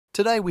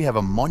Today we have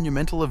a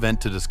monumental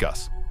event to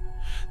discuss.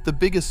 The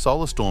biggest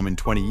solar storm in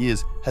 20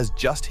 years has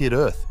just hit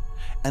Earth,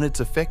 and its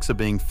effects are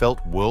being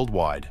felt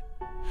worldwide.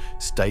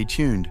 Stay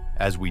tuned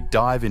as we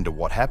dive into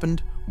what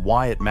happened,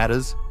 why it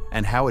matters,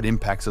 and how it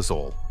impacts us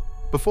all.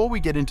 Before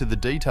we get into the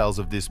details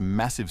of this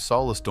massive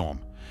solar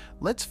storm,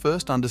 let's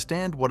first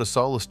understand what a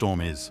solar storm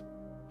is.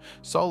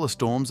 Solar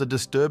storms are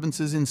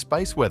disturbances in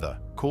space weather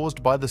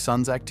caused by the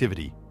sun's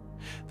activity.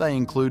 They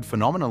include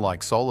phenomena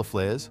like solar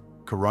flares,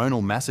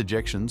 coronal mass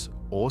ejections,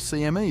 or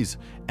CMEs,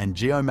 and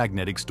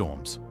geomagnetic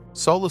storms.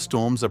 Solar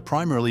storms are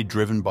primarily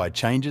driven by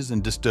changes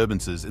and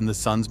disturbances in the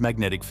sun's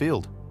magnetic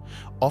field,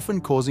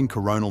 often causing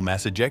coronal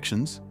mass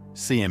ejections,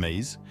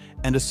 CMEs,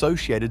 and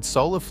associated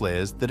solar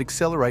flares that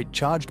accelerate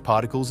charged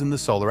particles in the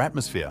solar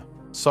atmosphere.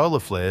 Solar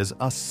flares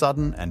are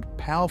sudden and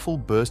powerful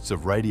bursts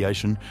of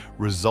radiation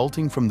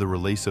resulting from the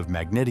release of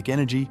magnetic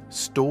energy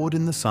stored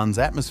in the sun's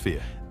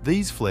atmosphere.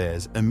 These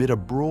flares emit a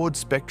broad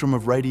spectrum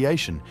of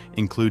radiation,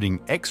 including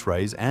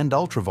X-rays and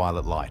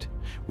ultraviolet light,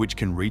 which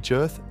can reach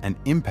Earth and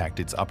impact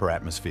its upper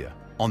atmosphere.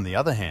 On the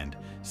other hand,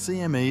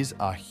 CMEs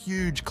are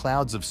huge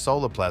clouds of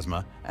solar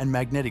plasma and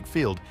magnetic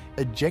field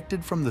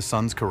ejected from the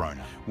sun's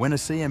corona. When a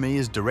CME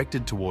is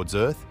directed towards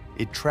Earth,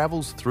 it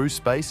travels through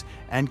space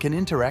and can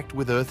interact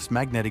with Earth's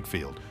magnetic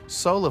field.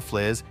 Solar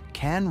flares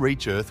can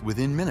reach Earth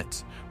within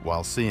minutes,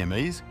 while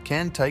CMEs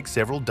can take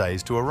several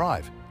days to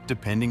arrive,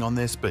 depending on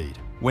their speed.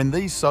 When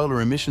these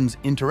solar emissions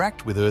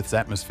interact with Earth's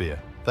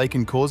atmosphere, they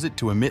can cause it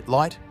to emit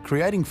light,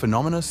 creating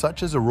phenomena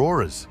such as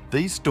auroras.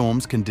 These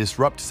storms can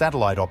disrupt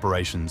satellite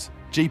operations,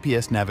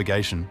 GPS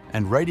navigation,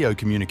 and radio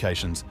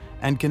communications,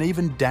 and can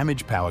even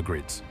damage power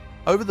grids.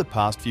 Over the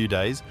past few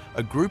days,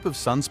 a group of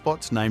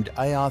sunspots named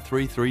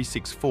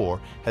AR3364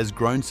 has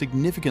grown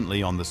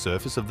significantly on the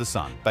surface of the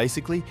sun.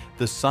 Basically,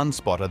 the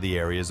sunspot are the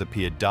areas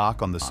appear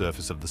dark on the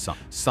surface of the sun.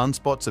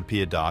 Sunspots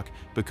appear dark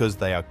because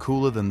they are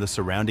cooler than the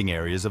surrounding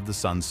areas of the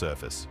sun's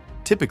surface.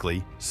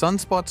 Typically,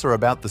 sunspots are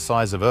about the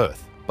size of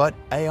Earth, but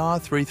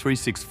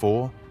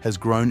AR3364 has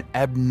grown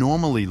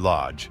abnormally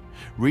large,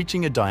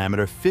 reaching a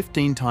diameter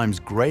 15 times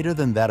greater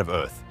than that of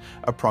Earth,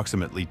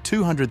 approximately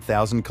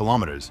 200,000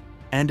 kilometers.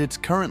 And it's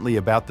currently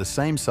about the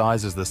same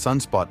size as the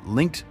sunspot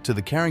linked to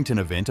the Carrington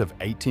event of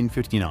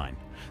 1859,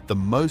 the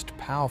most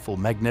powerful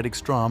magnetic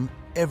storm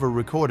ever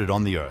recorded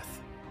on the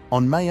Earth.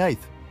 On May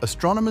 8th,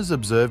 astronomers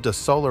observed a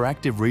solar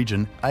active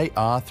region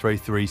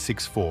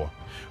AR3364,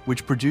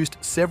 which produced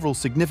several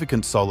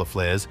significant solar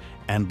flares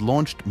and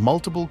launched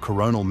multiple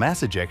coronal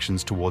mass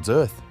ejections towards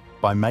Earth.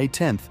 By May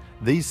 10th,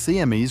 these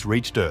CMEs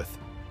reached Earth,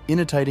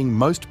 initiating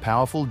most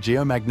powerful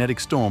geomagnetic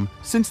storm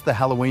since the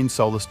Halloween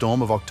solar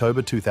storm of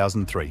October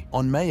 2003.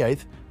 On May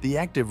 8th, the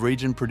active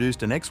region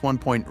produced an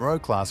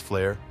X1.0 class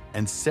flare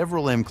and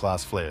several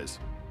M-class flares.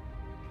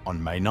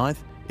 On May 9th,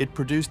 it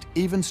produced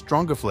even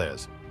stronger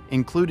flares,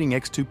 including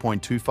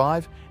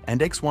X2.25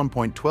 and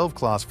X1.12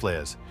 class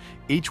flares,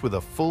 each with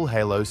a full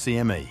halo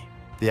CME.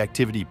 The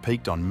activity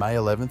peaked on May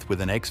 11th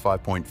with an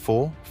X5.4,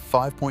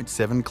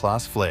 5.7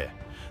 class flare.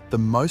 The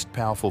most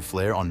powerful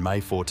flare on May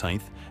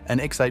 14th, an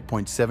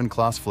X8.7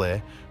 class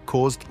flare,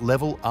 caused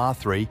level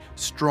R3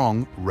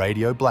 strong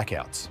radio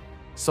blackouts.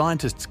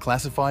 Scientists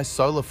classify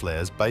solar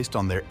flares based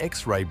on their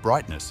X-ray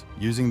brightness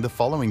using the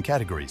following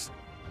categories: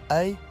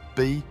 A,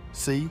 B,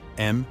 C,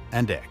 M,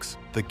 and X.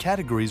 The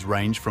categories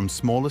range from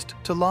smallest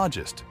to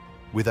largest,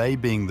 with A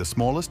being the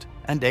smallest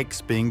and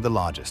X being the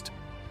largest.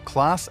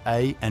 Class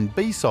A and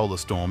B solar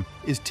storm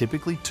is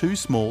typically too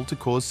small to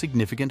cause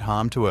significant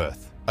harm to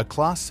Earth. A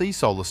Class C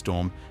solar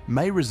storm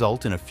may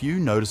result in a few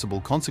noticeable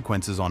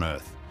consequences on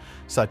Earth,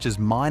 such as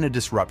minor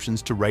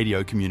disruptions to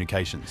radio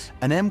communications.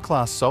 An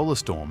M-class solar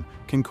storm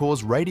can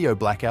cause radio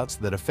blackouts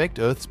that affect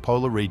Earth's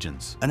polar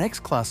regions. An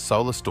X-class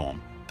solar storm,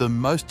 the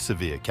most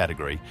severe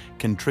category,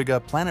 can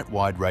trigger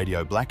planet-wide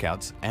radio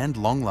blackouts and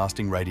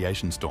long-lasting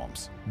radiation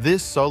storms.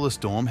 This solar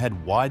storm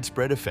had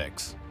widespread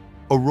effects.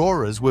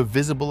 Auroras were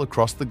visible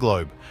across the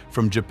globe,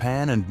 from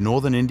Japan and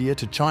northern India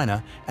to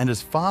China, and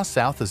as far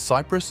south as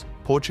Cyprus,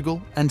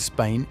 Portugal, and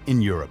Spain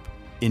in Europe.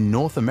 In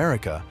North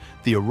America,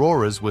 the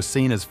auroras were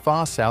seen as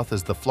far south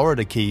as the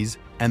Florida Keys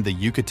and the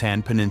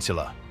Yucatan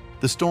Peninsula.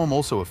 The storm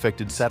also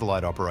affected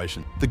satellite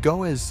operation. The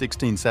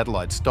GOES-16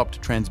 satellite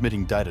stopped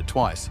transmitting data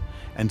twice,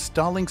 and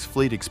Starlink's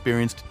fleet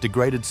experienced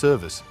degraded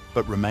service,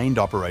 but remained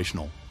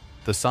operational.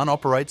 The Sun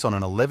operates on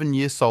an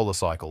 11-year solar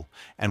cycle,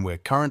 and we're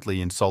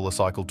currently in solar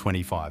cycle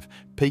 25,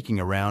 peaking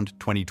around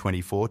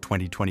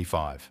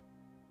 2024-2025.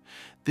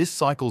 This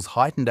cycle's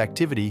heightened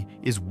activity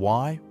is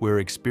why we're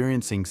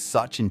experiencing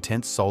such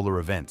intense solar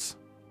events.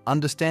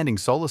 Understanding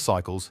solar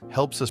cycles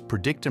helps us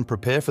predict and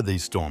prepare for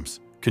these storms.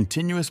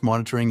 Continuous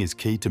monitoring is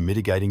key to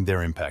mitigating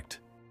their impact.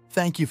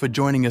 Thank you for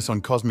joining us on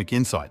Cosmic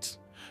Insights.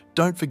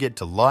 Don't forget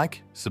to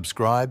like,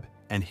 subscribe,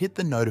 and hit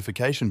the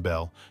notification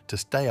bell to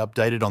stay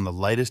updated on the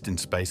latest in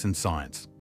space and science.